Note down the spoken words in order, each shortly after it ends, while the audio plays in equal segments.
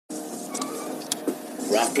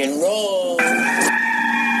Rock and roll.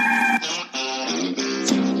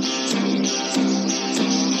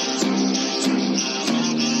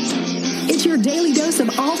 It's your daily dose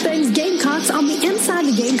of all things Gamecocks on the Inside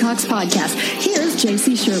the Gamecocks podcast. Here's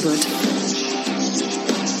J.C. Sherbert.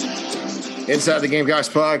 Inside the Gamecocks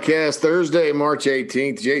podcast, Thursday, March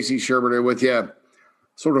 18th. J.C. Sherbert here with you.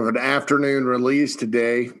 Sort of an afternoon release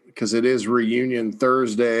today because it is Reunion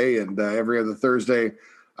Thursday, and every other Thursday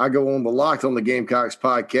I go on the Locked on the Gamecocks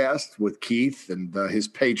podcast with Keith and his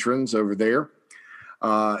patrons over there.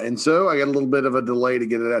 And so I got a little bit of a delay to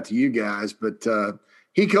get it out to you guys, but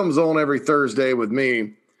he comes on every Thursday with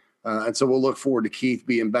me. And so we'll look forward to Keith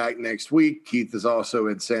being back next week. Keith is also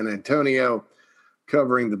in San Antonio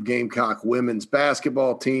covering the Gamecock women's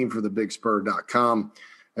basketball team for the BigSpur.com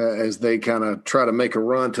as they kind of try to make a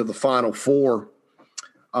run to the Final Four.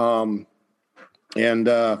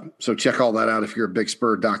 So check all that out if you're a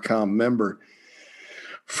BigSpur.com member.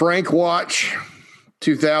 Frank Watch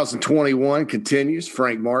 2021 continues.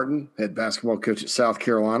 Frank Martin, head basketball coach at South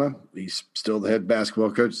Carolina. He's still the head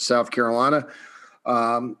basketball coach at South Carolina.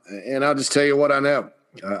 And I'll just tell you what I know.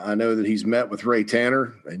 I know that he's met with Ray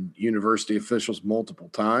Tanner and university officials multiple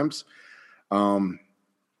times. No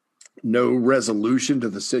resolution to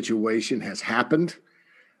the situation has happened.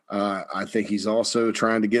 I think he's also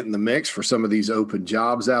trying to get in the mix for some of these open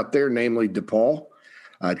jobs out there, namely DePaul.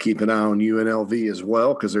 I'd keep an eye on UNLV as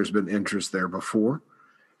well because there's been interest there before.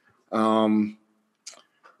 And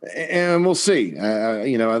we'll see.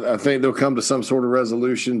 I think they'll come to some sort of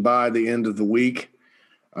resolution by the end of the week.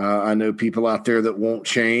 I know people out there that won't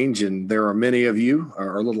change, and there are many of you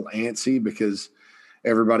are a little antsy because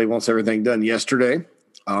everybody wants everything done yesterday.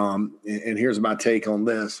 And here's my take on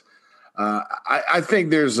this. I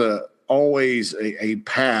think there's always a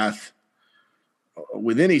path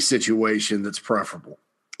with any situation that's preferable.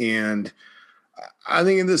 And I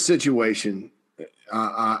think in this situation,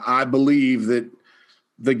 I believe that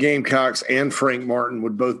the Gamecocks and Frank Martin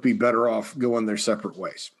would both be better off going their separate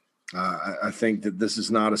ways. I think that this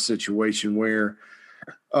is not a situation where,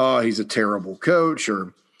 oh, he's a terrible coach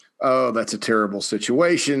or, oh, that's a terrible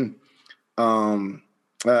situation.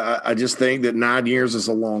 I just think that 9 years is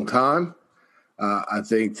a long time. I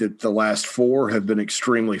think that the last 4 have been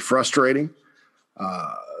extremely frustrating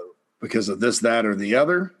because of this, that, or the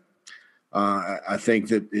other. I think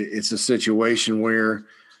that it's a situation where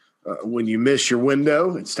when you miss your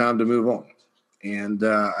window, it's time to move on. And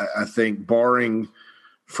I think barring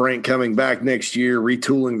Frank coming back next year,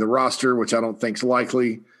 retooling the roster, which I don't think is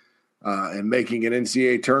likely, and making an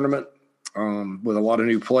NCAA tournament with a lot of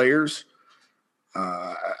new players,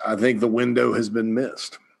 I think the window has been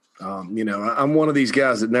missed. I'm one of these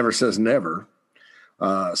guys that never says never.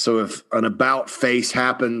 So if an about face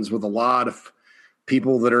happens with a lot of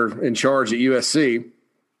people that are in charge at USC,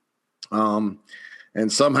 and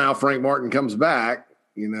somehow Frank Martin comes back,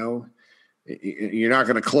 you're not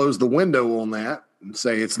going to close the window on that and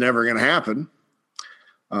say it's never going to happen.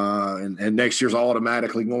 And next year's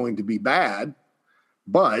automatically going to be bad.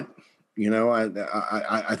 But,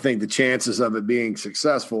 I think the chances of it being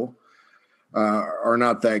successful are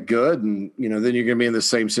not that good. And, then you're going to be in the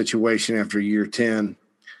same situation after year 10,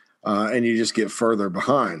 and you just get further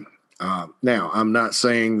behind. Now, I'm not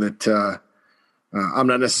saying that I'm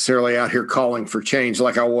not necessarily out here calling for change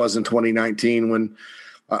like I was in 2019 when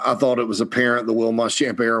I thought it was apparent the Will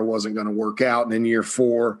Muschamp era wasn't going to work out. And in year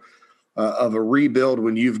 4 of a rebuild,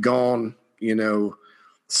 when you've gone,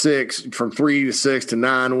 6 from 3 to 6 to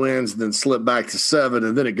 9 wins, then slip back to 7,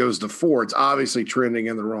 and then it goes to 4, it's obviously trending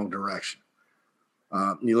in the wrong direction.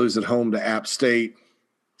 You lose at home to App State.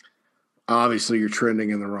 Obviously, you're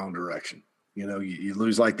trending in the wrong direction. You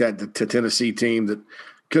lose like that to Tennessee team that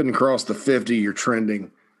couldn't cross the 50. You're trending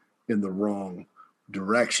in the wrong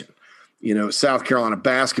direction. South Carolina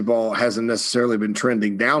basketball hasn't necessarily been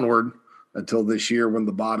trending downward until this year when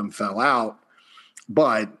the bottom fell out.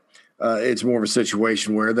 But it's more of a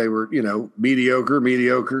situation where they were,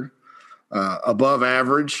 mediocre, above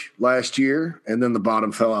average last year, and then the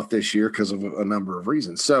bottom fell out this year because of a number of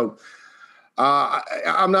reasons. So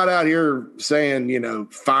I'm not out here saying,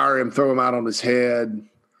 fire him, throw him out on his head.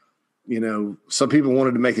 Some people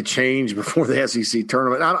wanted to make a change before the SEC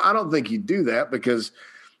tournament. I don't think you do that because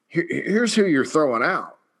here's who you're throwing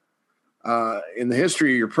out. In the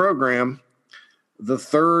history of your program, the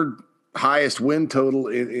third highest win total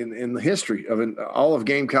in the history of all of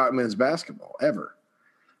Gamecock men's basketball ever.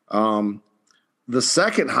 The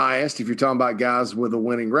second highest, if you're talking about guys with a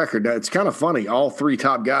winning record. Now, it's kind of funny. All 3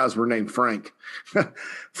 top guys were named Frank.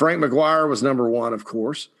 Frank McGuire was number 1, of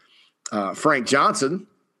course. Frank Johnson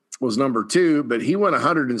was number 2, but he went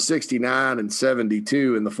 169 and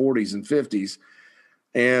 72 in the 40s and 50s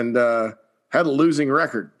and had a losing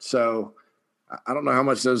record. So I don't know how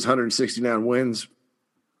much those 169 wins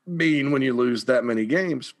mean when you lose that many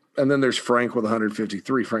games. And then there's Frank with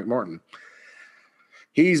 153, Frank Martin.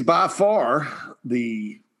 He's by far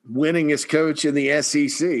the winningest coach in the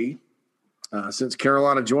SEC since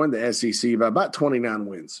Carolina joined the SEC by about 29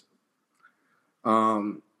 wins.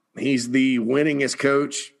 He's the winningest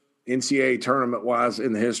coach NCAA tournament-wise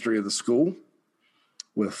in the history of the school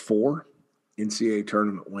with 4 NCAA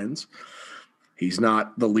tournament wins. He's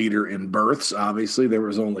not the leader in berths, obviously. There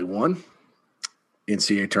was only 1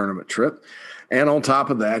 NCAA tournament trip. And on top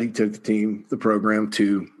of that, he took the program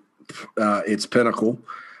to its pinnacle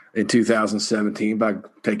in 2017 by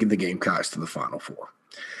taking the Gamecocks to the Final Four.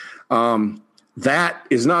 That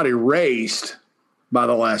is not erased by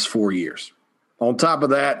the last 4 years. On top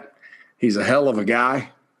of that, he's a hell of a guy.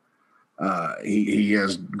 He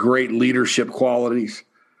has great leadership qualities.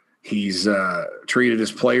 He's treated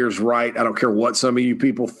his players right. I don't care what some of you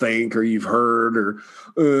people think or you've heard or,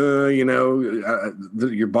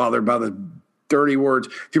 you're bothered by the dirty words.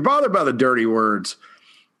 If you're bothered by the dirty words,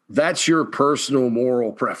 that's your personal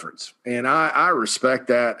moral preference. And I respect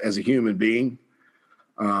that as a human being.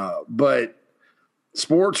 But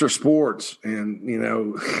sports are sports. And,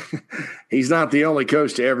 he's not the only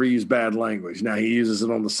coach to ever use bad language. Now, he uses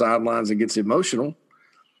it on the sidelines and gets emotional.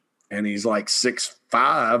 And he's like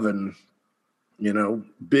 6'5" and,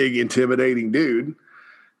 big, intimidating dude.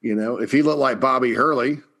 If he looked like Bobby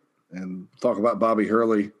Hurley, and talk about Bobby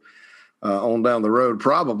Hurley on down the road,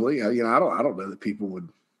 probably, I don't know that people would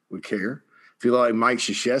care. If you look like Mike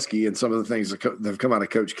Krzyzewski and some of the things that have come out of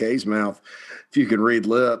Coach K's mouth, if you can read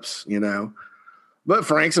lips, But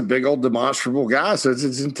Frank's a big old demonstrable guy, so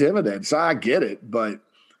it's intimidating. So I get it, but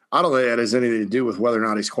I don't think that has anything to do with whether or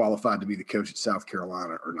not he's qualified to be the coach at South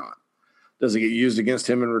Carolina or not. Does it get used against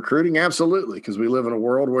him in recruiting? Absolutely, because we live in a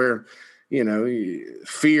world where,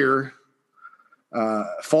 fear,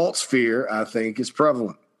 false fear, I think, is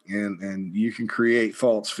prevalent. And you can create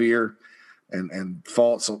false fear and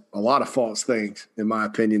a lot of false things, in my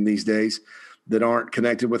opinion, these days that aren't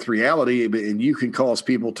connected with reality. And you can cause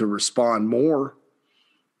people to respond more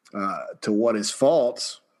to what is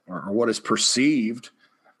false or what is perceived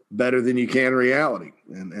better than you can reality.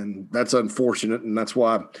 And that's unfortunate. And that's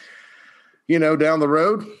why, down the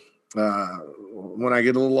road, when I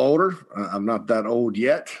get a little older, I'm not that old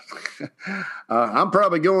yet. I'm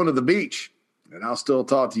probably going to the beach and I'll still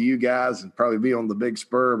talk to you guys and probably be on the Big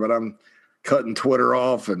Spur, but I'm cutting Twitter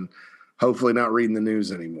off and hopefully not reading the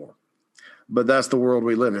news anymore. But that's the world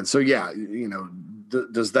we live in. So, yeah,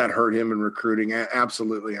 does that hurt him in recruiting?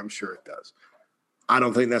 Absolutely, I'm sure it does. I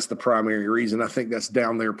don't think that's the primary reason. I think that's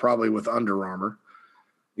down there probably with Under Armour.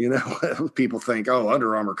 People think,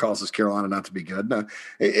 Under Armour causes Carolina not to be good. No,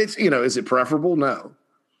 it's, is it preferable? No.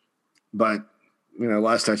 But,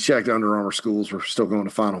 last I checked, Under Armour schools were still going to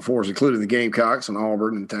Final Fours, including the Gamecocks and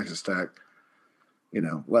Auburn and Texas Tech.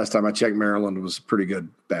 Last time I checked, Maryland was a pretty good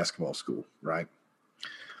basketball school, right?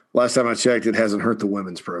 Last time I checked, it hasn't hurt the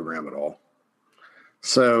women's program at all.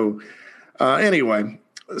 So, anyway,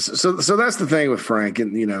 so that's the thing with Frank.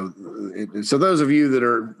 And, so those of you that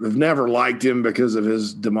have never liked him because of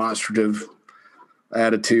his demonstrative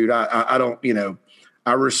attitude, I don't,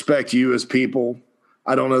 I respect you as people.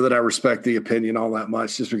 I don't know that I respect the opinion all that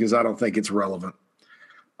much just because I don't think it's relevant.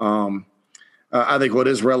 I think what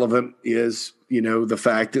is relevant is, the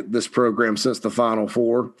fact that this program since the Final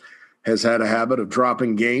Four has had a habit of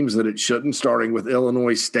dropping games that it shouldn't, starting with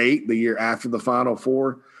Illinois State the year after the Final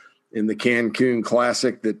Four in the Cancun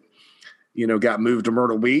Classic that, got moved to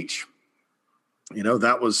Myrtle Beach.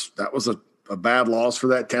 That was a bad loss for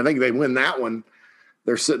that. I think they win that one.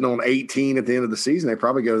 They're sitting on 18 at the end of the season. They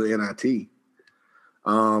probably go to the NIT.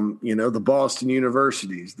 The Boston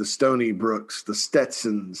Universities, the Stony Brooks, the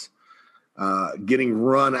Stetsons, getting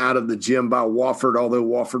run out of the gym by Wofford, although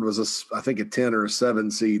Wofford was, I think, a 10 or a 7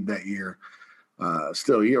 seed that year.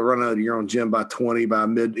 Still, you run out of your own gym by 20 by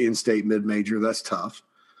in-state mid-major. That's tough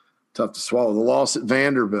to swallow. The loss at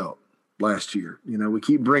Vanderbilt last year. We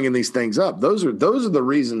keep bringing these things up. Those are the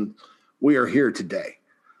reason we are here today.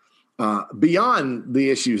 Beyond the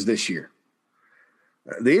issues this year.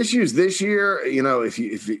 The issues this year,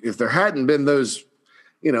 if there hadn't been those,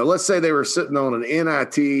 let's say they were sitting on an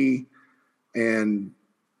NIT and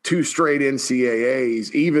 2 straight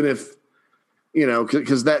NCAAs, even if,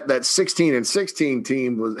 because that 16-16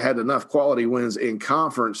 team had enough quality wins in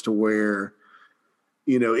conference to where,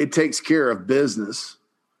 it takes care of business,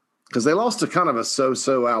 because they lost to kind of a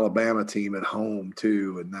so-so Alabama team at home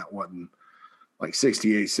too, and that wasn't like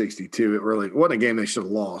 68-62. It really wasn't a game they should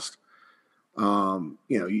have lost.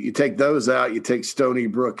 You take those out, you take Stony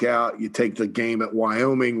Brook out, you take the game at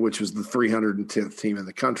Wyoming, which was the 310th team in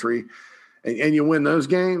the country, and you win those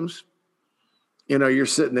games, you're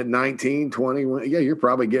sitting at 19, 20. Yeah, you're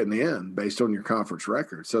probably getting in based on your conference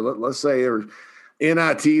record. So let's say there was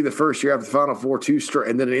NIT the first year after the Final Four, 2 straight,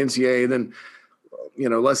 and then an NCAA, and then,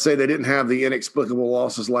 let's say they didn't have the inexplicable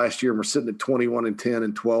losses last year and we're sitting at 21-10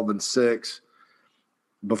 and 12-6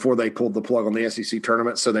 before they pulled the plug on the SEC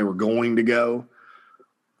tournament, so they were going to go.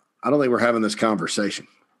 I don't think we're having this conversation.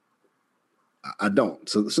 I don't.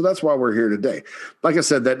 So that's why we're here today. Like I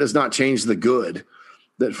said, that does not change the good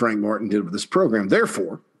that Frank Martin did with this program.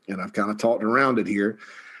 Therefore, and I've kind of talked around it here,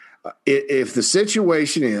 if the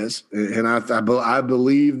situation is, and I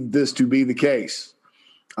believe this to be the case,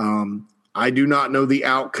 I do not know the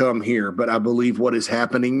outcome here, but I believe what is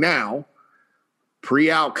happening now,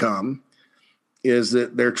 pre-outcome, is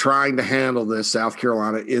that they're trying to handle this, South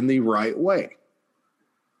Carolina, in the right way.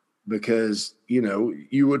 Because,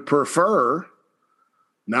 you would prefer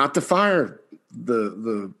not to fire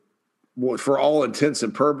the what for all intents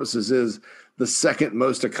and purposes is the second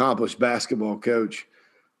most accomplished basketball coach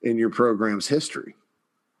in your program's history,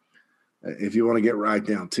 if you want to get right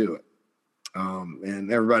down to it.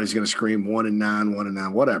 And everybody's going to scream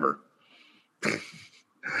 1-9, whatever.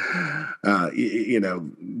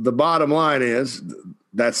 The bottom line is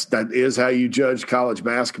that is how you judge college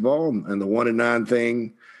basketball, and the 1-9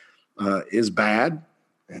 thing is bad,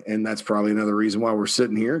 and that's probably another reason why we're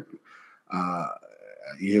sitting here.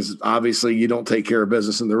 Is obviously you don't take care of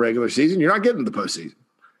business in the regular season, you're not getting the postseason,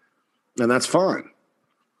 and that's fine.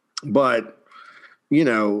 But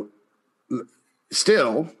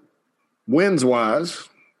still, wins wise,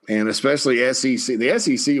 and especially SEC, the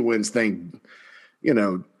SEC wins thing.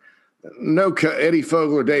 No Eddie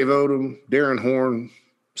Fogler, Dave Odom, Darren Horn,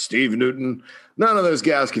 Steve Newton, none of those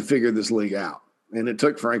guys could figure this league out. And it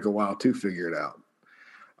took Frank a while to figure it out.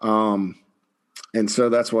 And so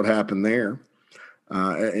that's what happened there.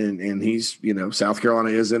 And he's, South Carolina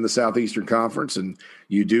is in the Southeastern Conference, and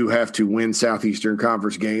you do have to win Southeastern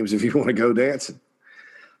Conference games if you want to go dancing.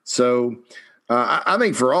 So I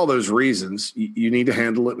think for all those reasons, you need to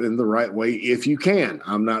handle it in the right way if you can.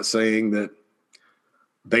 I'm not saying that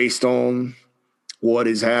based on what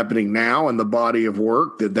is happening now and the body of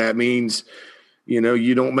work, that means,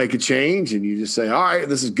 you don't make a change and you just say, all right,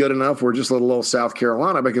 this is good enough. We're just a little South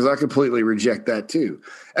Carolina, because I completely reject that too.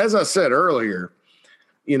 As I said earlier,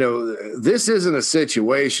 this isn't a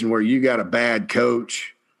situation where you got a bad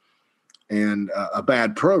coach and a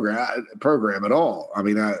bad program at all. I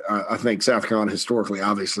mean, I think South Carolina historically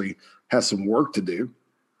obviously has some work to do.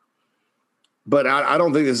 But I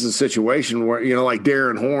don't think this is a situation where, like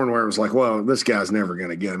Darren Horn, where it was like, well, this guy's never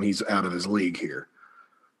going to get him. He's out of his league here.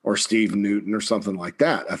 Or Steve Newton or something like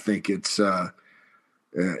that. I think it's a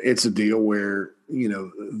deal where,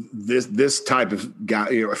 this type of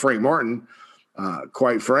guy, Frank Martin,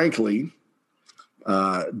 quite frankly,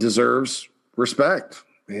 deserves respect.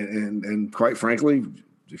 And quite frankly,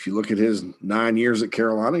 if you look at his 9 years at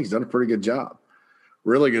Carolina, he's done a pretty good job.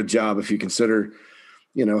 Really good job if you consider –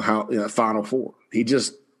 how Final Four. He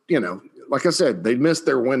just, like I said, they missed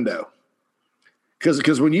their window.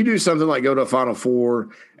 Because when you do something like go to a Final Four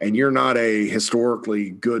and you're not a historically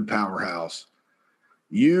good powerhouse,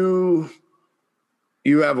 you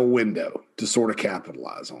have a window to sort of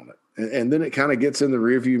capitalize on it. And then it kind of gets in the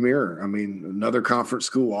rearview mirror. I mean, another conference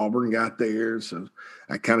school, Auburn, got there, so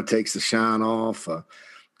that kind of takes the shine off.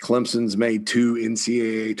 Clemson's made 2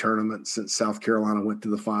 NCAA tournaments since South Carolina went to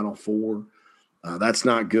the Final Four. That's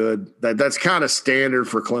not good. That's kind of standard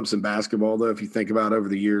for Clemson basketball, though. If you think about it, over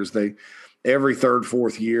the years, every third,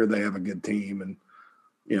 fourth year they have a good team, and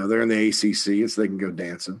they're in the ACC, so they can go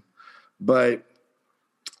dancing. But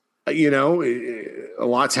a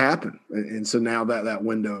lot's happened, and so now that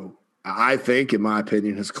window, I think, in my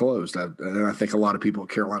opinion, has closed. And I think a lot of people at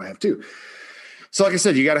Carolina have too. So, like I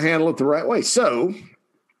said, you got to handle it the right way. So,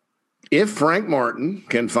 if Frank Martin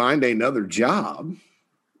can find another job,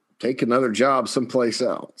 take another job someplace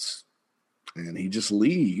else, and he just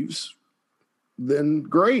leaves, then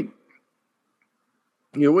great.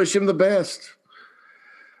 You wish him the best.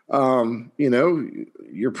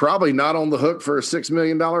 You're probably not on the hook for a $6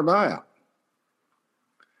 million buyout.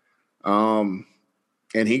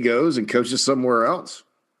 And he goes and coaches somewhere else.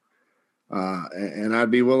 And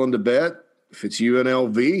I'd be willing to bet if it's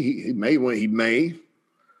UNLV, he may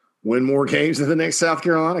win more games than the next South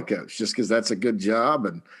Carolina coach, just because that's a good job.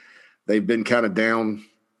 And they've been kind of down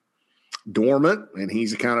dormant, and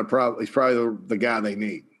he's probably the guy they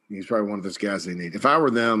need. He's probably one of those guys they need. If I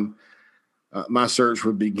were them, my search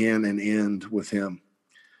would begin and end with him.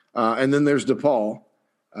 And then there's DePaul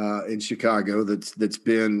in Chicago that's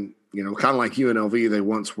been, kind of like UNLV. They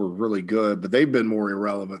once were really good, but they've been more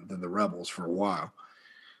irrelevant than the Rebels for a while.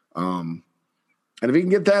 And if he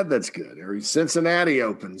can get that, that's good. Or Cincinnati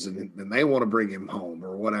opens and they want to bring him home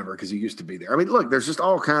or whatever because he used to be there. I mean, look, there's just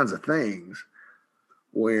all kinds of things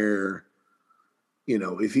where,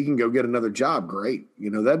 if he can go get another job, great.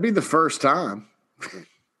 That'd be the first time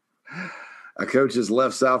a coach has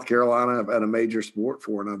left South Carolina at a major sport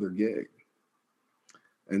for another gig.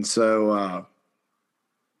 And so,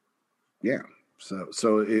 yeah.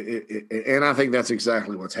 So and I think that's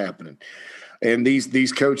exactly what's happening. And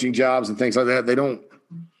these coaching jobs and things like that, they don't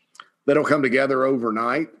come together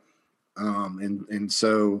overnight. And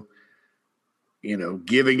so,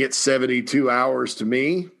 giving it 72 hours to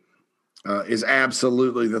me is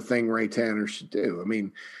absolutely the thing Ray Tanner should do. I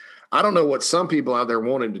mean, I don't know what some people out there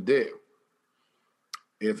want him to do.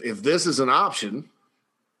 If this is an option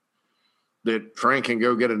that Frank can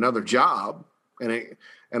go get another job, and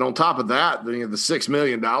on top of that, the $6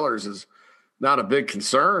 million is not a big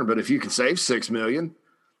concern. But if you can save $6 million,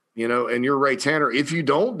 and you're Ray Tanner, if you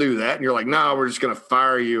don't do that and you're like, no, we're just going to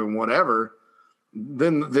fire you and whatever,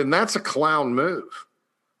 then that's a clown move.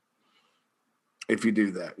 If you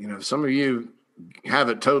do that, some of you have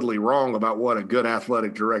it totally wrong about what a good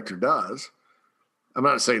athletic director does. I'm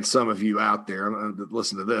not saying some of you out there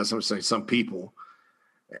listen to this. I'm saying some people.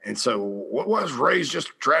 And so what was Ray's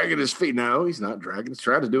just dragging his feet? No, he's not dragging. He's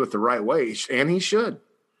trying to do it the right way, and he should.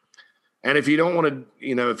 And if you don't want to,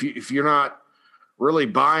 if you're not really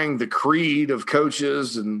buying the creed of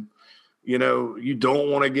coaches and, you don't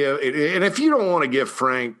want to give – and if you don't want to give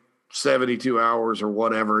Frank 72 hours or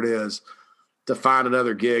whatever it is to find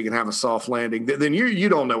another gig and have a soft landing, then you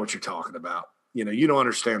don't know what you're talking about. You don't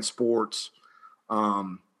understand sports.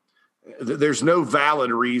 There's no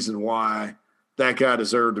valid reason why that guy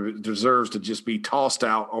deserves to just be tossed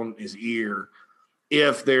out on his ear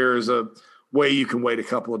if there's a way you can wait a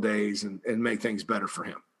couple of days and make things better for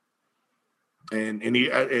him. And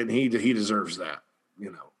he deserves that,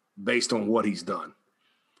 based on what he's done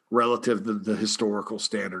relative to the historical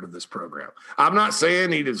standard of this program. I'm not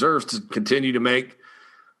saying he deserves to continue to make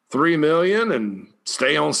 $3 million and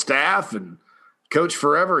stay on staff and coach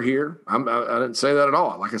forever here. I didn't say that at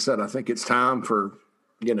all. Like I said, I think it's time for,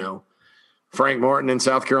 Frank Martin and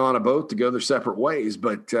South Carolina both to go their separate ways.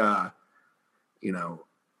 But, I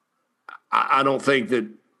don't think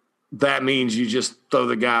that means you just throw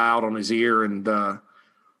the guy out on his ear and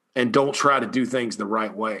don't try to do things the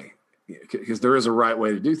right way, because there is a right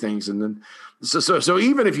way to do things. And then, so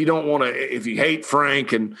even if you don't want to, if you hate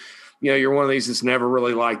Frank and, you're one of these that's never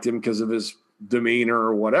really liked him because of his demeanor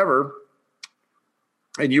or whatever,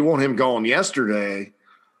 and you want him gone yesterday,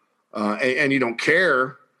 and you don't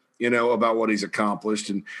care, about what he's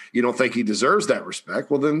accomplished, and you don't think he deserves that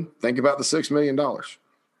respect, well, then think about the $6 million.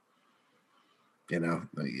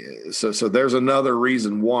 So there's another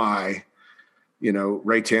reason why,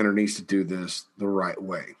 Ray Tanner needs to do this the right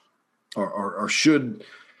way, or should,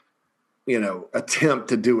 attempt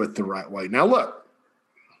to do it the right way. Now, look,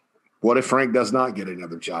 what if Frank does not get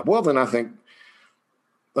another job? Well, then I think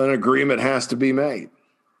an agreement has to be made,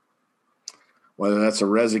 whether that's a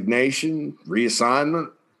resignation,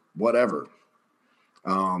 reassignment, whatever.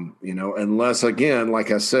 Unless, again,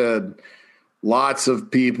 like I said, lots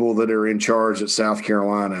of people that are in charge at South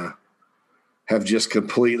Carolina have just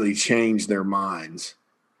completely changed their minds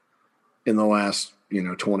in the last,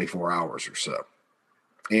 24 hours or so.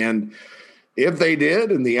 And if they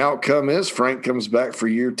did, and the outcome is Frank comes back for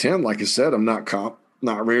year 10, like I said, I'm not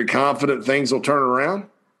very confident things will turn around.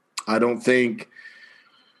 I don't think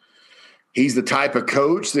he's the type of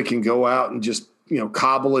coach that can go out and just,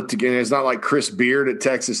 cobble it together. It's not like Chris Beard at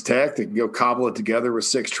Texas Tech that can go cobble it together with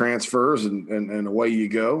 6 transfers and away you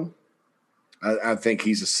go. I think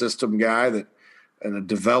he's a system guy and a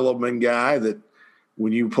development guy that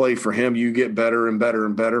when you play for him, you get better and better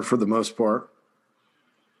and better for the most part.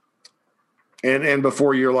 And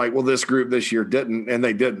before you're like, well, this group this year didn't, and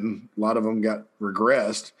they didn't. A lot of them got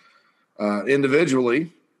regressed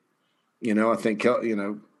individually. I think,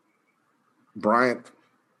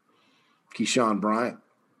 Keyshawn Bryant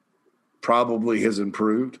probably has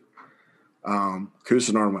improved.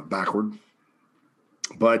 Cousinar went backward.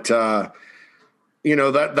 But, that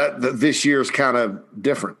this year's kind of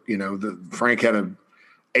different. Frank had an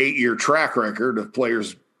 8-year track record of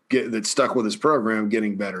players that stuck with his program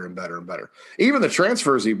getting better and better and better. Even the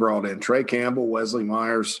transfers he brought in, Trey Campbell, Wesley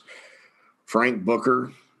Myers, Frank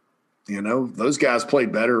Booker, those guys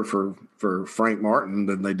played better for Frank Martin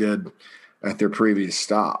than they did at their previous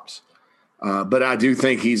stops. But I do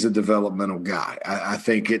think he's a developmental guy. I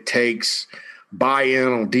think it takes buy-in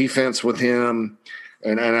on defense with him,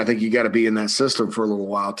 and I think you got to be in that system for a little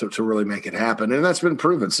while to really make it happen. And that's been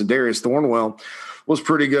proven. Darius Thornwell was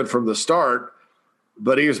pretty good from the start,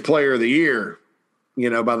 but he was player of the year,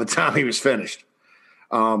 by the time he was finished.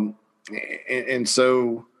 And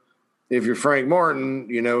so if you're Frank Martin,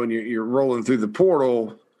 and you're rolling through the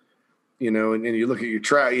portal, and you look at your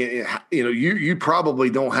track, you probably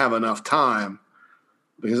don't have enough time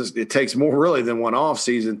because it takes more really than one off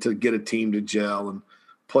season to get a team to gel and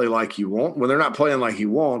play like you want. When they're not playing like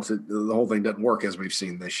you want, the whole thing doesn't work as we've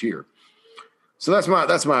seen this year. So that's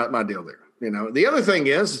my deal there. The other thing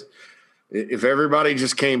is, if everybody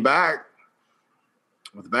just came back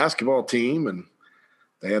with the basketball team and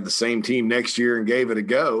they had the same team next year and gave it a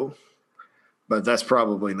go, but that's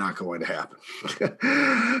probably not going to happen.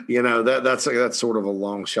 That's sort of a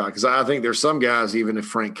long shot because I think there's some guys, even if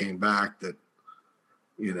Frank came back, that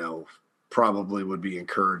probably would be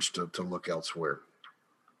encouraged to look elsewhere.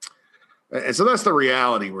 And so that's the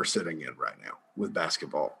reality we're sitting in right now with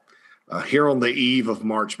basketball. Here on the eve of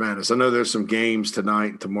March Madness, I know there's some games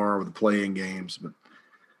tonight and tomorrow with the play-in games, but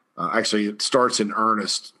actually it starts in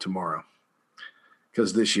earnest tomorrow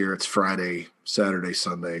because this year it's Friday, Saturday,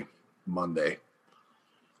 Sunday, Monday.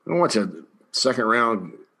 I watch a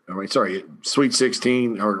Sweet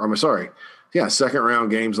 16, second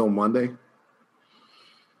round games on Monday.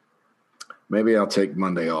 Maybe I'll take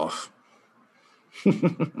Monday off.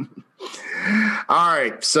 All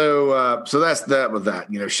right, so that's that with that.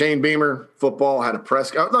 Shane Beamer, football, had a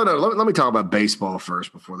press. Oh, no, let me talk about baseball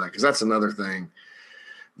first before that because that's another thing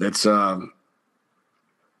that's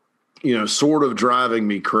sort of driving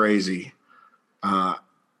me crazy.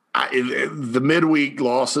 The midweek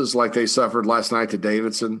losses like they suffered last night to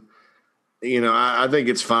Davidson, I think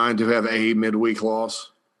it's fine to have a midweek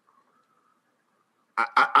loss.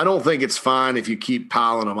 I don't think it's fine if you keep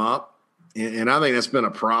piling them up. And I think that's been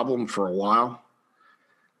a problem for a while.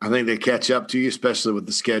 I think they catch up to you, especially with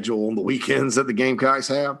the schedule on the weekends that the Gamecocks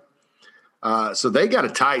have. So they got to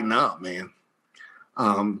tighten up, man.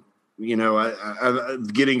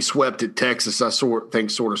 Getting swept at Texas, I think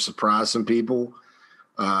sort of surprised some people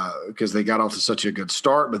because they got off to such a good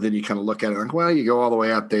start. But then you kind of look at it like, well, you go all the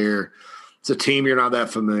way out there. It's a team you're not that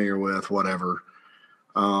familiar with, whatever.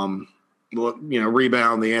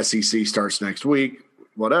 Rebound, the SEC starts next week,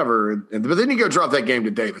 whatever. But then you go drop that game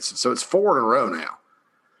to Davidson. So it's 4 in a row now.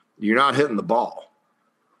 You're not hitting the ball,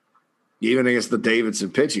 even against the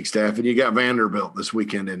Davidson pitching staff. And you got Vanderbilt this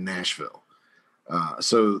weekend in Nashville.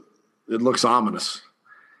 So it looks ominous.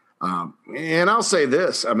 And I'll say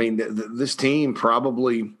this. I mean, this team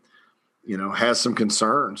probably, has some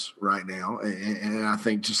concerns right now. And I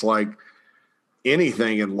think just like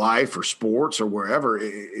anything in life or sports or wherever,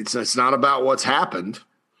 it's not about what's happened.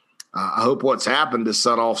 I hope what's happened has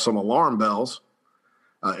set off some alarm bells.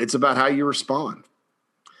 It's about how you respond.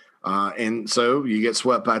 And so you get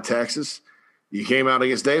swept by Texas. You came out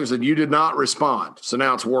against Davidson. You did not respond. So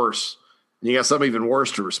now it's worse. You got something even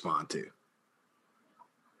worse to respond to.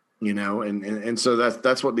 And so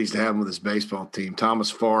that's what needs to happen with this baseball team. Thomas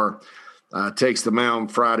Farr takes the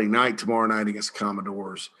mound Friday night, tomorrow night against the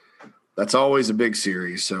Commodores. That's always a big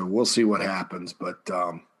series, so we'll see what happens. But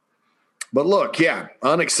look, yeah,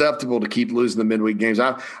 unacceptable to keep losing the midweek games.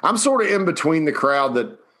 I'm sort of in between the crowd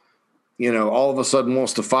that, all of a sudden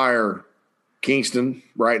wants to fire Kingston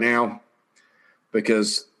right now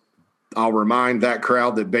because I'll remind that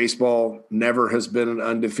crowd that baseball never has been an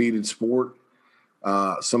undefeated sport.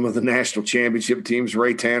 Some of the national championship teams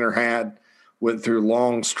Ray Tanner went through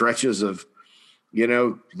long stretches of,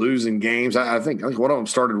 losing games. I think one of them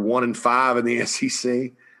started 1-5 in the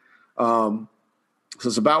SEC. So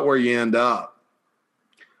it's about where you end up.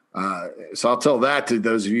 So I'll tell that to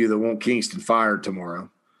those of you that want Kingston fired tomorrow.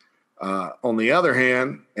 On the other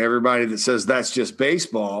hand, everybody that says that's just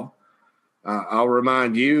baseball, I'll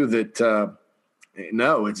remind you that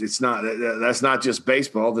no, it's not. That's not just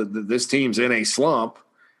baseball. This team's in a slump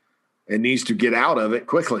and needs to get out of it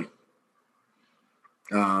quickly.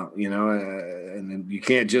 And you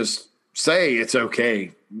can't just say it's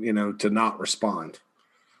okay, to not respond.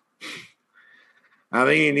 I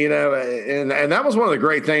mean, and that was one of the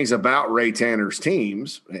great things about Ray Tanner's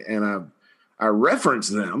teams, and I reference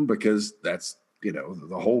them because that's the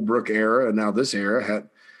Holbrook era, and now this era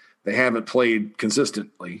they haven't played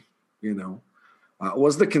consistently.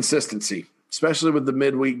 Was the consistency, especially with the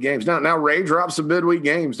midweek games. Now Ray dropped some midweek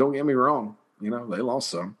games. Don't get me wrong. They lost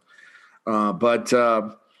some. But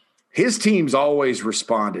his teams always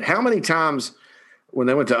responded. How many times when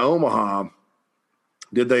they went to Omaha,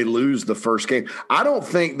 Did they lose the first game? I don't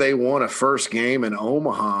think they won a first game in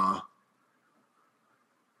Omaha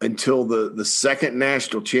until the second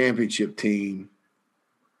national championship team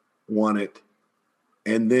won it.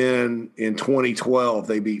 And then in 2012,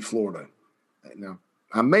 they beat Florida. Now,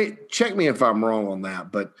 check me if I'm wrong on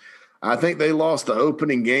that, but I think they lost the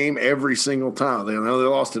opening game every single time. They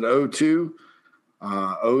lost in 02,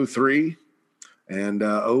 03,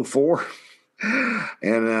 and 04.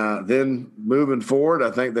 And then moving forward, I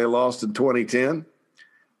think they lost in 2010.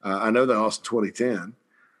 I know they lost in 2010.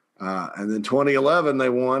 And then 2011 they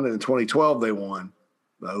won, and in 2012 they won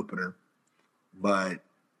the opener. But,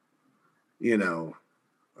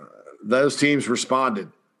 those teams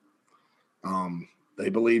responded. They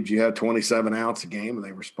believed you had 27 outs a game, and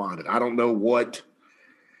they responded. I don't know what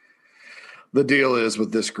the deal is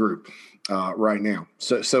with this group right now.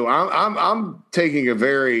 So I'm taking a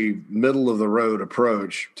very middle of the road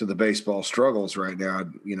approach to the baseball struggles right now.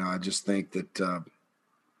 I just think that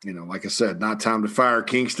like I said, not time to fire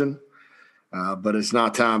Kingston, but it's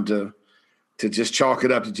not time to just chalk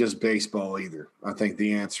it up to just baseball either. I think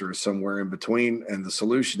the answer is somewhere in between, and the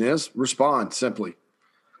solution is respond simply.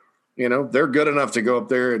 They're good enough to go up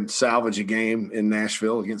there and salvage a game in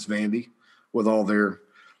Nashville against Vandy with all their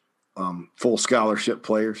full scholarship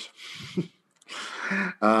players.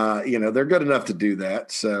 They're good enough to do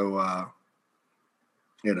that. So,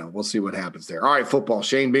 we'll see what happens there. All right, football.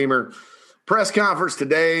 Shane Beamer, press conference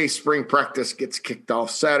today. Spring practice gets kicked off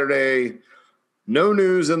Saturday. No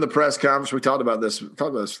news in the press conference. We talked about this.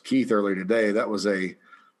 With Keith earlier today.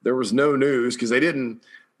 There was no news because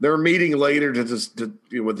they're meeting later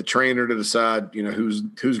with the trainer to decide, who's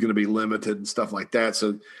going to be limited and stuff like that.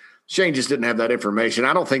 So Shane just didn't have that information.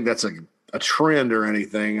 I don't think that's a trend or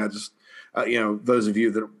anything. I just, those of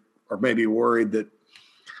you that are maybe worried that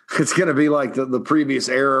it's going to be like the previous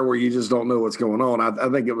era where you just don't know what's going on. I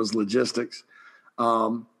think it was logistics.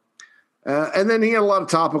 And then he had a lot of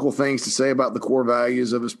topical things to say about the core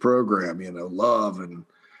values of his program, love and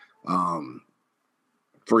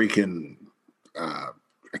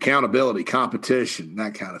accountability, competition,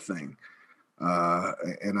 that kind of thing.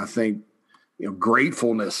 And I think,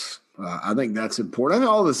 gratefulness, I think that's important. I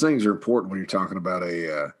think all those things are important when you're talking about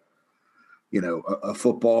a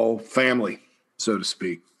football family, so to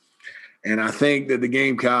speak. And I think that the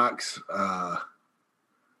Gamecocks,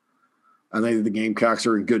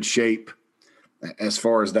 are in good shape as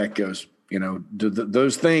far as that goes.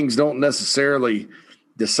 Those things don't necessarily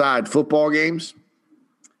decide football games.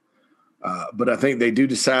 But I think they do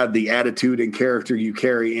decide the attitude and character you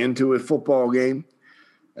carry into a football game.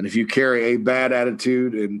 And if you carry a bad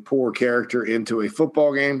attitude and poor character into a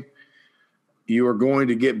football game, you are going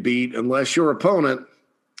to get beat unless your opponent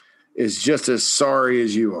is just as sorry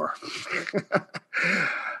as you are.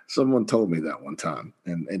 Someone told me that one time.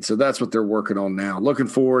 And so that's what they're working on now. Looking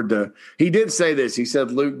forward to – he did say this. He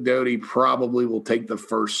said Luke Doty probably will take the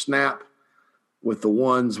first snap with the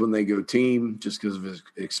ones when they go team just because of his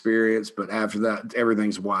experience. But after that,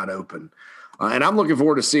 everything's wide open. And I'm looking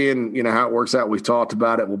forward to seeing, how it works out. We've talked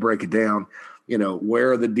about it. We'll break it down.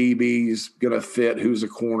 Where are the DBs going to fit? Who's a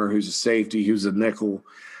corner? Who's a safety? Who's a nickel?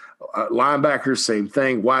 Linebackers, same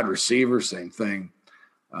thing. Wide receiver, same thing.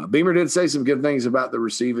 Beamer did say some good things about the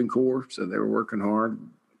receiving core, so they were working hard.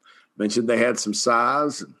 Mentioned they had some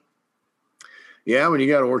size. And yeah, when you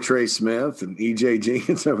got Ortre Smith and E.J.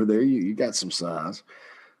 Jenkins over there, you got some size,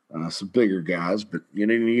 some bigger guys. But you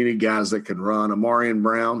need guys that can run. Amarian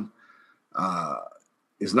Brown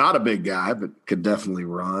is not a big guy, but could definitely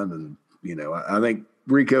run. And, I think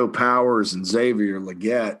Rico Powers and Xavier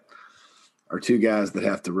Legette are two guys that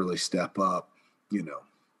have to really step up,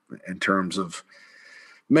 in terms of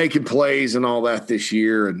making plays and all that this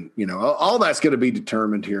year. And, all that's going to be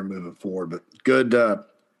determined here moving forward. But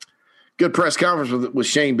good press conference with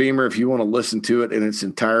Shane Beamer. If you want to listen to it in its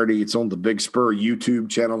entirety, it's on the Big Spur YouTube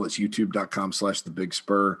channel. It's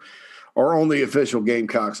youtube.com/theBigSpur, or on the official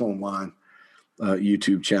Gamecocks Online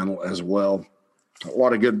YouTube channel as well. A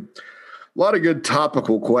lot of good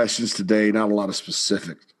topical questions today, not a lot of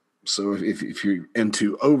specific. So if you're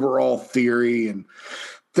into overall theory and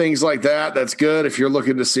things like that, that's good. If you're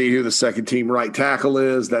looking to see who the second team right tackle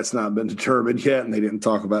is, that's not been determined yet, and they didn't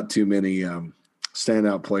talk about too many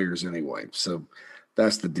standout players anyway. So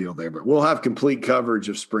that's the deal there. But we'll have complete coverage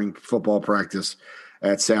of spring football practice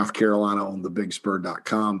at South Carolina on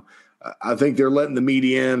thebigspur.com. I think they're letting the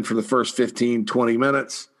media in for the first 15, 20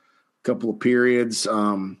 minutes, a couple of periods.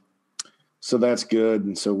 So that's good.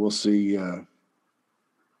 And so we'll see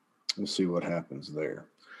what happens there.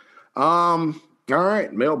 All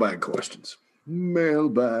right, mailbag questions.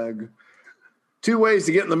 Mailbag. Two ways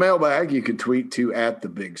to get in the mailbag. You can tweet to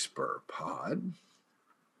 @TheBigSpurPod.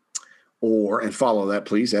 And follow that,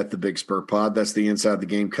 please, @TheBigSpurPod. That's the Inside the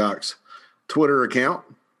Gamecocks Twitter account.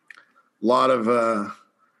 A lot of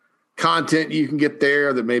content you can get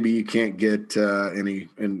there that maybe you can't get on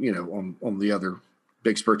the other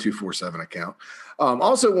Big Spur 247 account.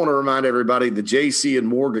 Also want to remind everybody the JC and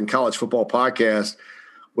Morgan College Football Podcast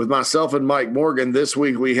with myself and Mike Morgan. This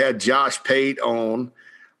week we had Josh Pate on.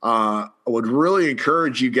 I would really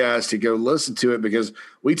encourage you guys to go listen to it because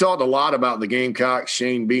we talked a lot about the Gamecocks,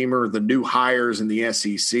 Shane Beamer, the new hires in the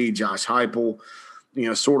SEC, Josh Heupel,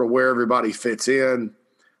 sort of where everybody fits in.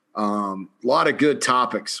 A lot of good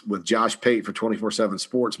topics with Josh Pate for 24/7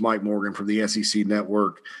 Sports, Mike Morgan from the SEC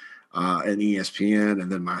Network and ESPN,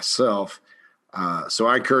 and then myself. So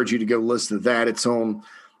I encourage you to go listen to that. It's on,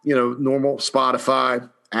 normal Spotify,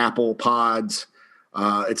 Apple Pods.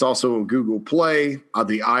 It's also on Google Play,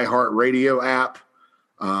 the iHeartRadio app,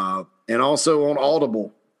 and also on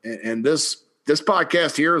Audible. And this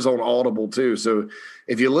podcast here is on Audible too. So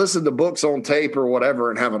if you listen to books on tape or whatever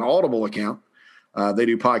and have an Audible account, they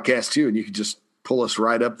do podcasts too, and you can just pull us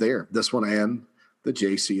right up there. This one and the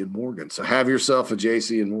JC and Morgan. So have yourself a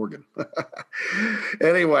JC and Morgan.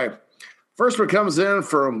 Anyway, first one comes in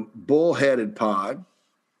from Bullheaded Pod.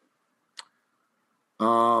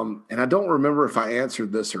 And I don't remember if I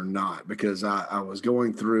answered this or not because I was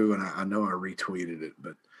going through and I know I retweeted it,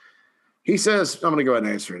 but he says, I'm going to go ahead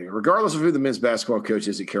and answer it. Regardless of who the men's basketball coach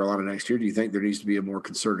is at Carolina next year, do you think there needs to be a more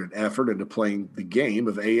concerted effort into playing the game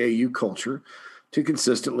of AAU culture to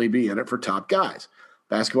consistently be in it for top guys?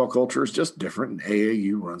 Basketball culture is just different, and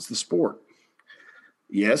AAU runs the sport.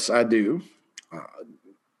 Yes, I do.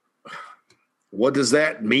 What does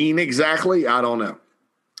that mean exactly? I don't know.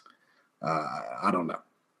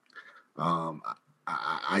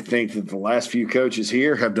 I think that the last few coaches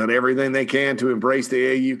here have done everything they can to embrace the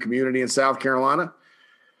AAU community in South Carolina.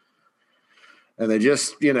 And they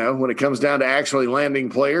just, when it comes down to actually landing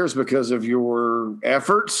players because of your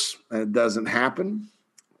efforts, and it doesn't happen,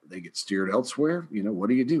 they get steered elsewhere. What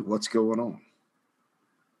do you do? What's going on?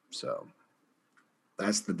 So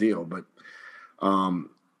that's the deal. But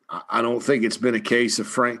I don't think it's been a case of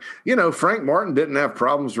Frank. Frank Martin didn't have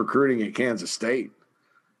problems recruiting at Kansas State.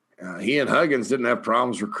 He and Huggins didn't have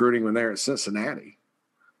problems recruiting when they were at Cincinnati.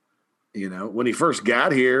 When he first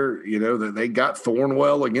got here, they got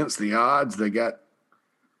Thornwell against the odds. They got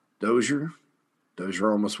Dozier.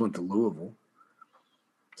 Dozier almost went to Louisville.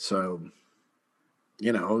 So,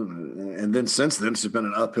 and then since then, it's been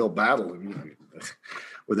an uphill battle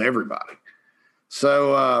with everybody.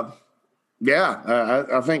 So,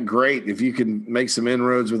 I think great if you can make some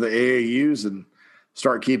inroads with the AAUs and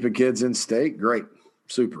start keeping kids in state. Great,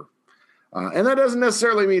 super. And that doesn't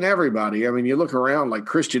necessarily mean everybody. I mean, you look around like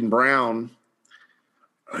Christian Brown,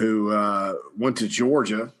 who went to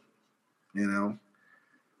Georgia. He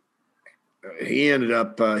ended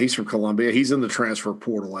up. He's from Columbia. He's in the transfer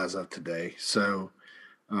portal as of today. So,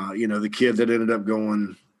 the kid that ended up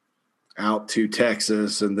going out to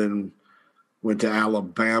Texas and then went to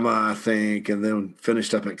Alabama, I think, and then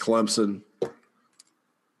finished up at Clemson.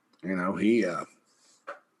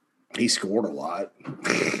 He scored a lot,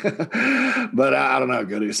 but I don't know how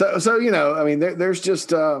good he is. So there's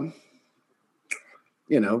just,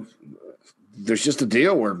 there's just a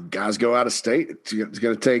deal where guys go out of state. It's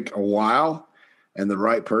going to take a while and the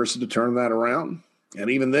right person to turn that around. And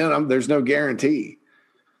even then, there's no guarantee.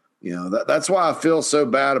 That's why I feel so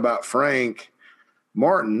bad about Frank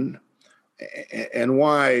Martin. And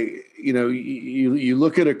why, you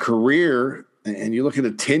look at a career and you look at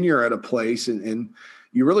a tenure at a place and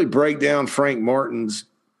you really break down Frank Martin's,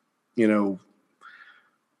 deal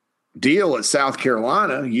at South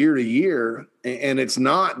Carolina year to year. And it's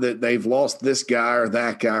not that they've lost this guy or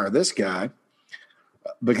that guy or this guy,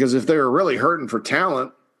 because if they were really hurting for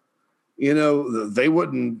talent, they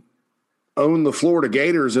wouldn't own the Florida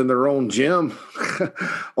Gators in their own gym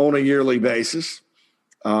on a yearly basis.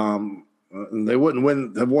 They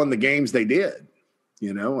wouldn't have won the games they did.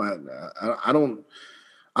 I don't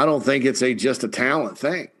think it's just a talent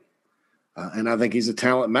thing. And I think he's a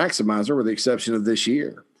talent maximizer with the exception of this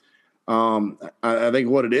year. I think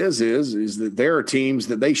what it is that there are teams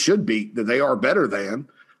that they should beat, that they are better than,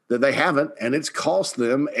 that they haven't, and it's cost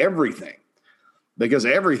them everything. Because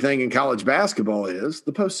everything in college basketball is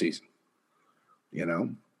the postseason.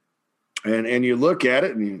 And you look at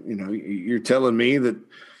it and, you're telling me that,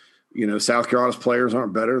 South Carolina's players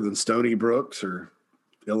aren't better than Stony Brooks or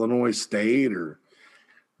Illinois State or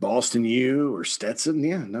Boston U or Stetson.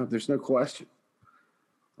 Yeah, no, there's no question.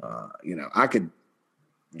 I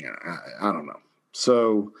don't know.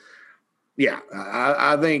 So, Yeah,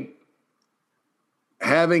 I think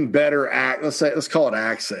having better let's call it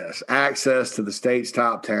access to the state's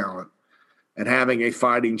top talent, and having a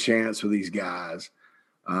fighting chance with these guys,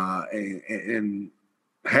 and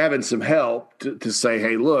having some help to say,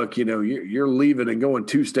 hey, look, you're leaving and going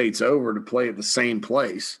 2 states over to play at the same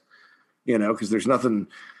place, because there's nothing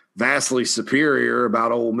vastly superior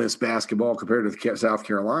about Ole Miss basketball compared to South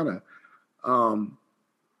Carolina. You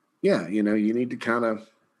need to kind of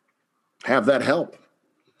have that help.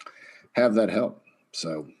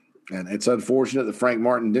 So, and it's unfortunate that Frank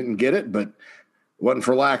Martin didn't get it, but it wasn't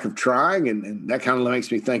for lack of trying. And that kind of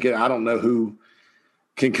makes me think, I don't know who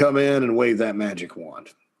can come in and wave that magic wand,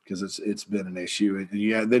 because it's been an issue.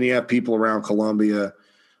 And then you have people around Columbia.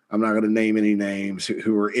 I'm not going to name any names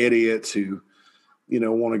who are idiots who,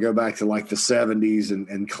 want to go back to like the 70s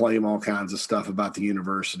and claim all kinds of stuff about the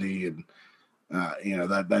university. And,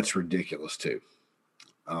 that's ridiculous too.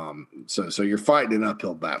 So you're fighting an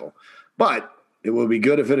uphill battle, but it will be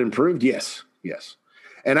good if it improved. Yes.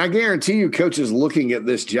 And I guarantee you coaches looking at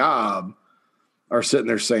this job are sitting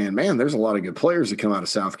there saying, man, there's a lot of good players that come out of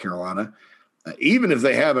South Carolina, even if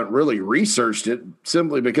they haven't really researched it,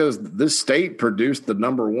 simply because this state produced the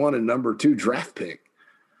number 1 and number 2 draft pick.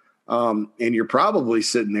 And you're probably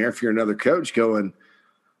sitting there, if you're another coach, going,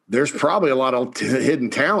 there's probably a lot of hidden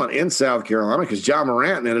talent in South Carolina because John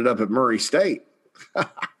Morant ended up at Murray State.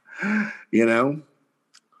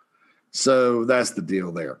 So that's the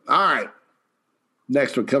deal there. All right.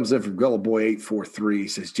 Next one comes in from Gulliboy843. He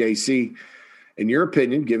says, JC, in your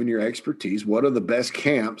opinion, given your expertise, what are the best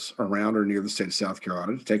camps around or near the state of South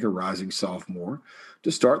Carolina to take a rising sophomore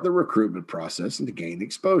to start the recruitment process and to gain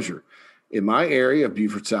exposure? In my area of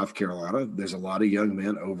Beaufort, South Carolina, there's a lot of young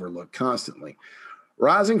men overlooked constantly.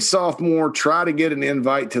 Rising sophomore, try to get an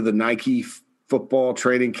invite to the Nike football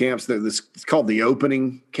training camps. It's called the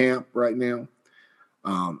opening camp right now.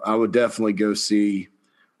 I would definitely go see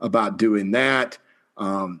about doing that.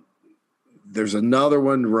 There's another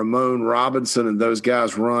one, Ramon Robinson and those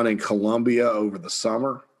guys run in Columbia over the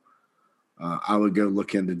summer. I would go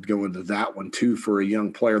into that one too for a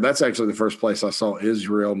young player. That's actually the first place I saw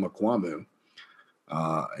Israel Mukwamu.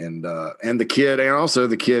 And the kid, and also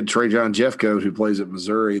the kid, Trajan Jeffcoat, who plays at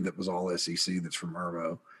Missouri, that was all SEC, that's from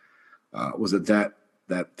Irmo, was at that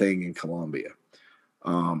thing in Columbia.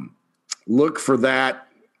 Look for that.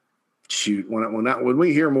 Shoot, when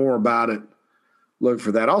we hear more about it, look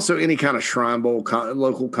for that. Also, any kind of Shrine Bowl,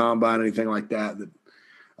 local combine, anything like that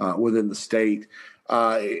within the state.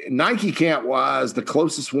 Nike camp wise, the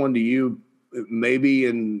closest one to you, maybe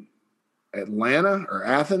in Atlanta or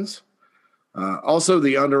Athens. Also,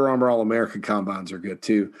 the Under Armour All-American combines are good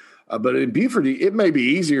too. But in Beaufort, it may be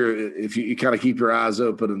easier if you kind of keep your eyes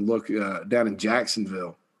open and look down in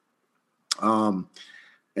Jacksonville.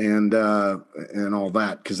 And all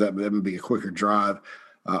that, because that would be a quicker drive.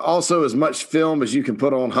 Also, as much film as you can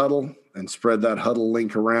put on Huddle and spread that Huddle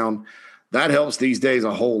link around, that helps these days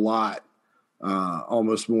a whole lot,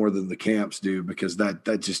 almost more than the camps do, because that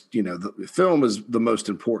just, the film is the most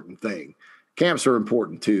important thing. Camps are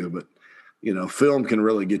important too, but, film can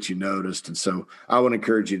really get you noticed. And so I would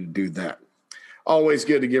encourage you to do that. Always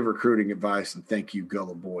good to give recruiting advice, and thank you,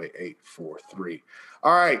 Gulliboy843.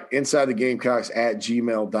 All right, Inside the Gamecocks at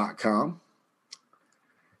gmail.com.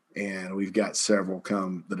 And we've got several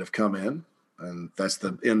that have come in, and that's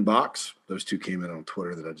the inbox. Those 2 came in on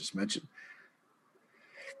Twitter that I just mentioned.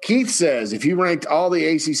 Keith says, if you ranked all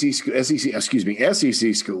the SEC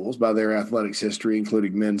schools by their athletics history,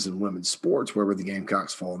 including men's and women's sports, where would the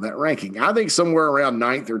Gamecocks fall in that ranking? I think somewhere around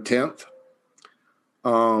 9th or 10th.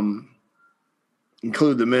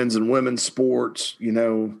 Include the men's and women's sports,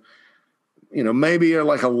 maybe you're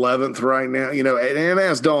like 11th right now, and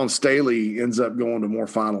as Dawn Staley ends up going to more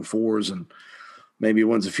Final Fours and maybe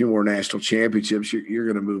wins a few more national championships, you're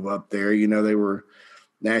going to move up there. They were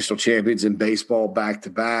national champions in baseball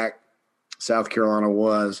back-to-back. South Carolina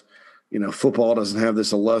was. Football doesn't have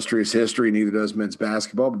this illustrious history, neither does men's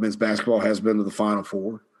basketball, but men's basketball has been to the Final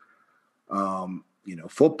Four.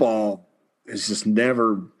 Football is just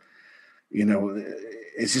never –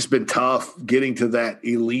 it's just been tough getting to that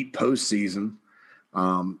elite postseason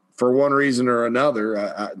for one reason or another.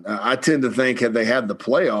 I tend to think had they had the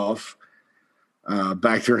playoff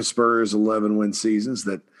back during Spurs' 11-win seasons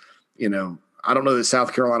that, I don't know that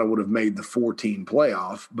South Carolina would have made the 14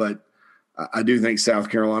 playoff, but I do think South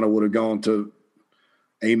Carolina would have gone to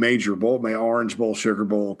a major bowl, maybe Orange Bowl, Sugar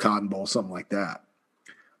Bowl, Cotton Bowl, something like that.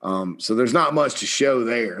 So there's not much to show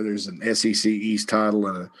there. There's an SEC East title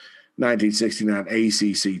and a 1969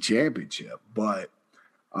 ACC championship. But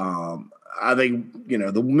I think,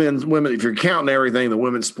 the women, if you're counting everything, the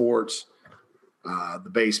women's sports, the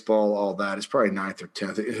baseball, all that is probably 9th or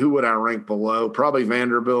 10th. Who would I rank below? Probably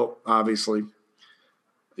Vanderbilt, obviously,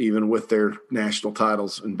 even with their national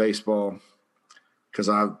titles in baseball. Because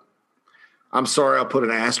I'm sorry, I'll put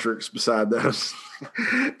an asterisk beside those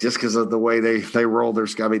just because of the way they roll their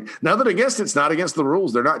 – I mean, nothing against it. It's not against the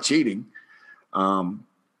rules. They're not cheating.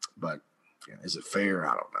 But yeah, is it fair?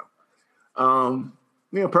 I don't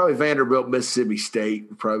know. Probably Vanderbilt, Mississippi State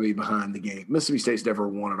would probably be behind the game. Mississippi State's never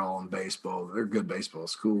won it all in baseball. They're a good baseball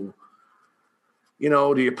school.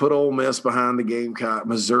 Do you put Ole Miss behind the Gamecock?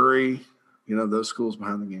 Missouri, those schools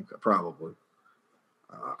behind the Gamecock? Probably.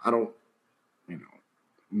 I don't,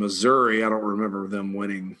 Missouri, I don't remember them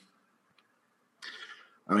winning.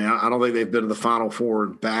 I mean, I don't think they've been to the Final Four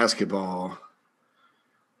in basketball.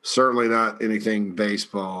 Certainly not anything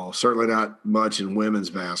baseball. Certainly not much in women's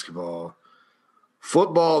basketball.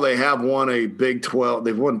 Football, they have won a Big 12.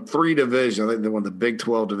 They've won 3 divisions. I think they won the Big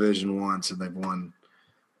 12 division once, and they've won,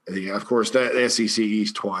 of course, the SEC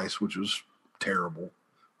East twice, which was terrible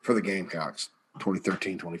for the Gamecocks,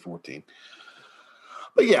 2013, 2014.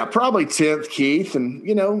 But, yeah, probably 10th, Keith. And,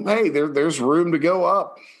 hey, there's room to go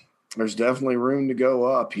up. There's definitely room to go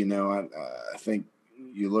up. I think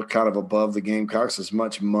you look kind of above the Gamecocks, as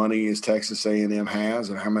much money as Texas A&M has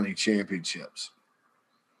and how many championships.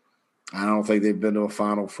 I don't think they've been to a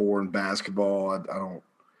Final Four in basketball.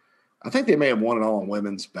 I think they may have won it all in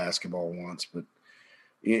women's basketball once, but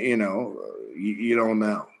you don't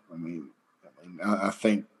know. I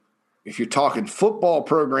think if you're talking football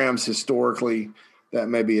programs historically, that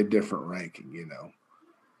may be a different ranking.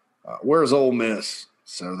 Where's Ole Miss?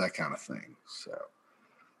 So that kind of thing. So,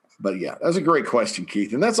 but yeah, that's a great question,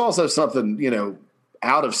 Keith, and that's also something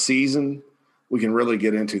out of season we can really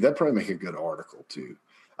get into. That'd probably make a good article too.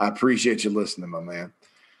 I appreciate you listening, my man.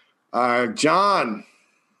 John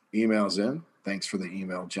emails in. Thanks for the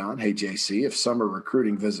email, John. Hey, JC, if summer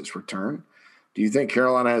recruiting visits return, do you think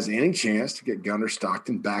Carolina has any chance to get Gunnar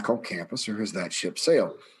Stockton back on campus, or has that ship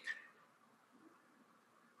sailed?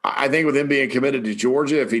 I think with him being committed to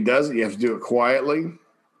Georgia, if he doesn't, you have to do it quietly.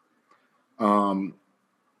 Connor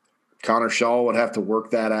Shaw would have to work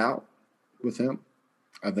that out with him.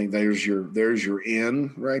 I think there's your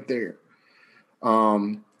in right there.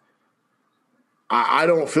 I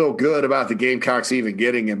don't feel good about the Gamecocks even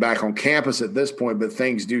getting him back on campus at this point, but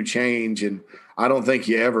things do change, and I don't think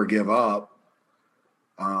you ever give up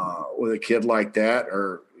with a kid like that,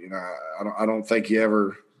 or I don't think you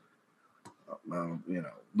ever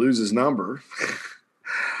lose his number.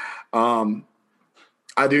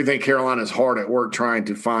 I do think Carolina's hard at work trying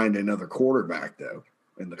to find another quarterback, though,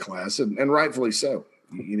 in the class, and rightfully so.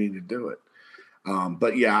 You need to do it.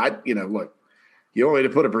 But yeah, look. You want me to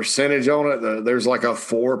put a percentage on it? There's like a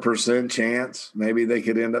 4% chance maybe they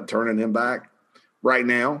could end up turning him back right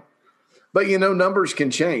now. But, numbers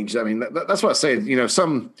can change. I mean, that's what I say.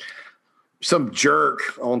 Some jerk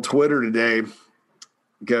on Twitter today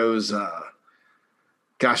goes,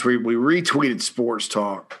 gosh, we retweeted Sports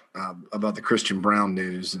Talk about the Christian Brown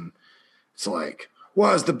news. And it's like,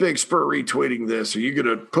 why is the Big Spur retweeting this? Are you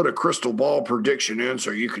going to put a crystal ball prediction in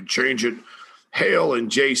so you can change it? Hale and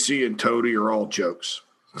JC and Toady are all jokes.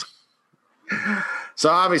 So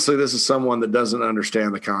obviously this is someone that doesn't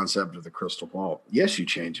understand the concept of the crystal ball. Yes, you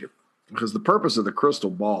change it because the purpose of the crystal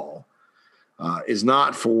ball is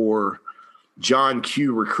not for John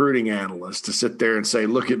Q recruiting analysts to sit there and say,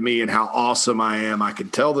 look at me and how awesome I am. I can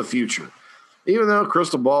tell the future, even though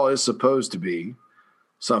crystal ball is supposed to be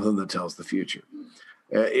something that tells the future.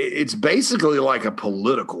 It's basically like a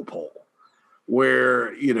political poll.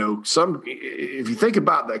 Where, if you think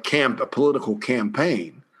about a political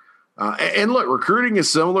campaign, and look, recruiting is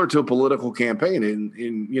similar to a political campaign.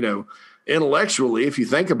 In intellectually, if you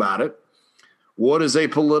think about it, what is a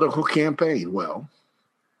political campaign? Well,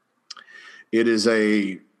 it is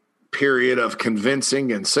a period of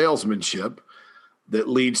convincing and salesmanship that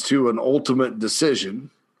leads to an ultimate decision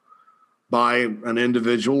by an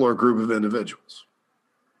individual or a group of individuals.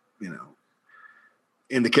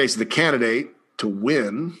 In the case of the candidate, to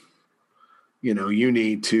win, you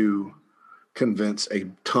need to convince a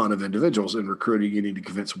ton of individuals. In recruiting, you need to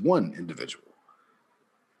convince one individual.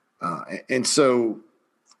 And so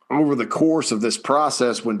over the course of this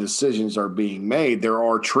process, when decisions are being made, there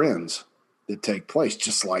are trends that take place,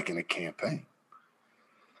 just like in a campaign.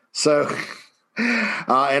 So,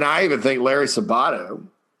 and I even think Larry Sabato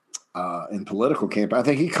in political campaign, I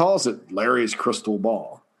think he calls it Larry's crystal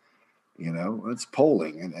ball. It's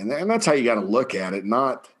polling, and that's how you got to look at it.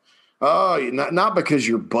 Not because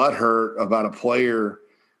you're butthurt about a player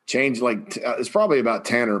change. Like it's probably about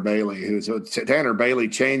Tanner Bailey, Tanner Bailey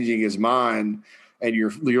changing his mind and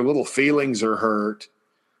your little feelings are hurt,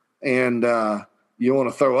 and you want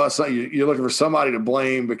to throw us. You're looking for somebody to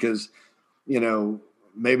blame because,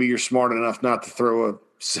 maybe you're smart enough not to throw a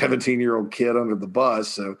 17-year-old kid under the bus.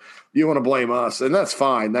 So you want to blame us, and that's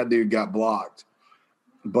fine. That dude got blocked.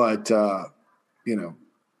 But,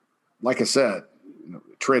 like I said,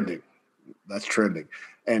 trending. That's trending.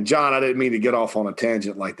 And, John, I didn't mean to get off on a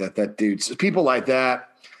tangent like that. That dude, people like that,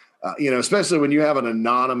 especially when you have an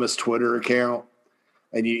anonymous Twitter account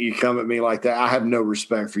and you come at me like that, I have no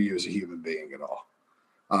respect for you as a human being at all.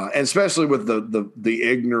 And especially with the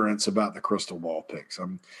ignorance about the crystal ball picks.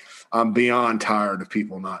 I'm beyond tired of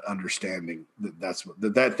people not understanding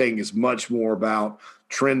that thing is much more about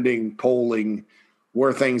trending, polling,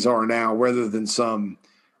 where things are now, rather than some,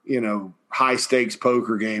 high stakes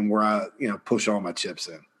poker game where I, push all my chips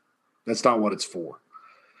in. That's not what it's for.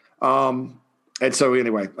 And so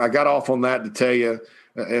anyway, I got off on that to tell you,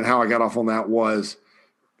 and how I got off on that was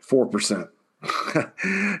 4%.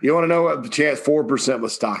 You want to know what the chance? 4%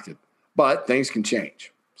 was Stockton, but things can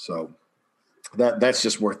change. So that's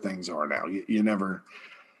just where things are now. You never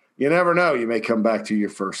know. You may come back to your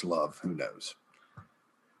first love. Who knows?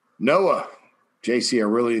 Noah, JC, I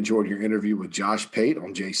really enjoyed your interview with Josh Pate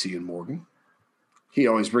on JC and Morgan. He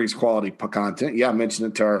always brings quality content. Yeah, I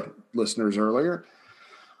mentioned it to our listeners earlier.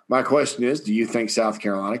 My question is, do you think South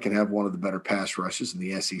Carolina can have one of the better pass rushes in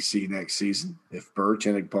the SEC next season? If Birch,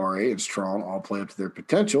 Enagbare, and Strong all play up to their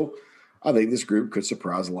potential, I think this group could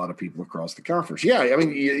surprise a lot of people across the conference. Yeah, I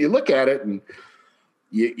mean, you look at it, and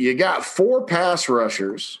you got 4 pass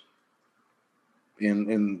rushers,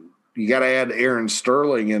 and you got to add Aaron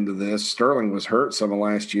Sterling into this. Sterling was hurt some of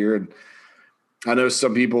last year, and I know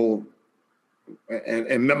some people –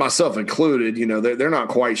 and myself included, they're not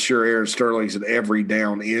quite sure Aaron Sterling's an every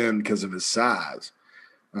down end because of his size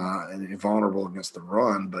and vulnerable against the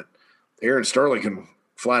run. But Aaron Sterling can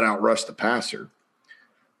flat out rush the passer.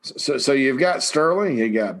 So you've got Sterling, you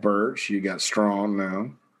got Birch, you got Strong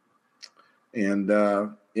now, and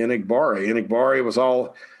Enagbare. Enagbare was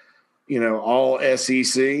all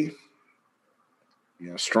SEC.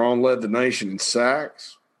 Strong led the nation in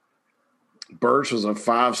sacks. Birch was a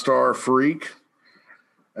 5-star freak.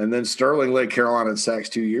 And then Sterling led Carolina in sacks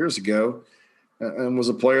 2 years ago and was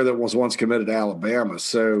a player that was once committed to Alabama.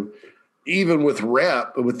 So even with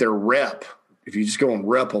their rep, if you just go on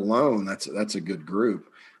rep alone, that's a good group.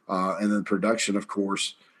 And then production, of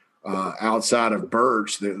course, outside of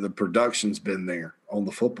Birch, the production's been there on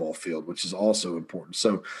the football field, which is also important.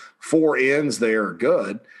 So 4 ends there are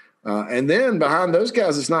good. And then behind those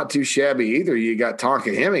guys, it's not too shabby either. You got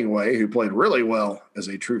Tonka Hemingway, who played really well as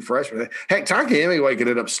a true freshman. Heck, Tonka Hemingway could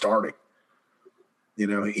end up starting.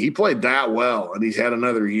 He played that well, and he's had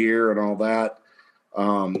another year and all that.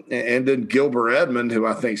 And then Gilbert Edmond, who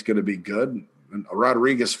I think is going to be good. And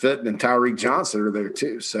Rodriguez Fitton and Tyreek Johnson are there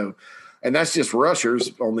too. So, and that's just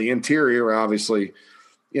rushers. On the interior, obviously,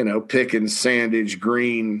 Pickens, Sandage,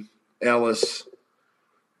 Green, Ellis,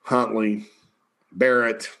 Huntley,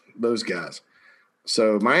 Barrett, those guys.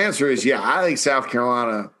 So my answer is, yeah, I think South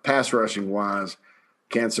Carolina, pass rushing wise,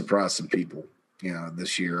 can surprise some people,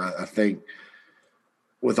 this year. I think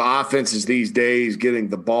with offenses these days getting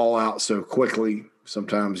the ball out so quickly,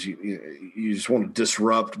 sometimes you just want to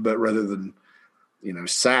disrupt, but rather than,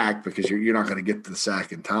 sack, because you're not going to get to the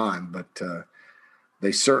sack in time. But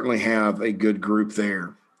they certainly have a good group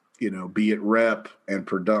there, be it rep and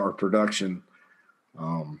production.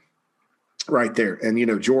 Right there.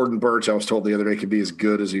 And, Jordan Birch, I was told the other day, could be as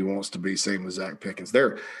good as he wants to be, same with Zach Pickens.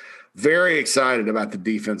 They're very excited about the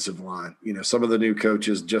defensive line. Some of the new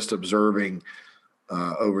coaches just observing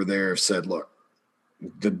over there have said, look,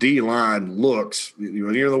 the D-line looks, when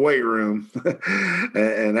you're in the weight room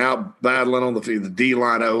and out battling on the field, the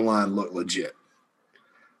D-line, O-line look legit.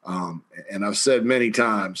 And I've said many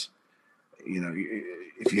times,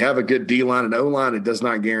 if you have a good D-line and O-line, it does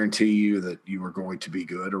not guarantee you that you are going to be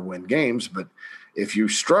good or win games. But if you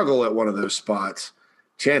struggle at one of those spots,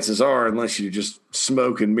 chances are, unless you just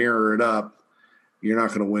smoke and mirror it up, you're not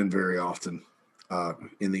going to win very often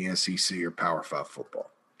in the SEC or Power 5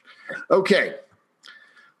 football. Okay.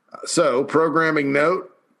 So programming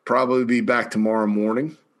note, probably be back tomorrow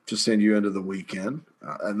morning to send you into the weekend.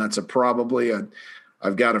 And that's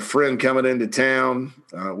I've got a friend coming into town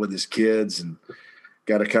with his kids and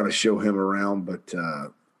got to kind of show him around, but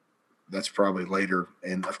that's probably later.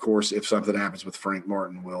 And, of course, if something happens with Frank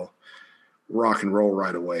Martin, we'll rock and roll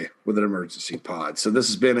right away with an emergency pod. So this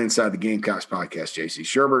has been Inside the Gamecocks podcast. JC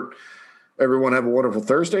Sherbert. Everyone have a wonderful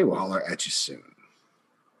Thursday. We'll holler at you soon.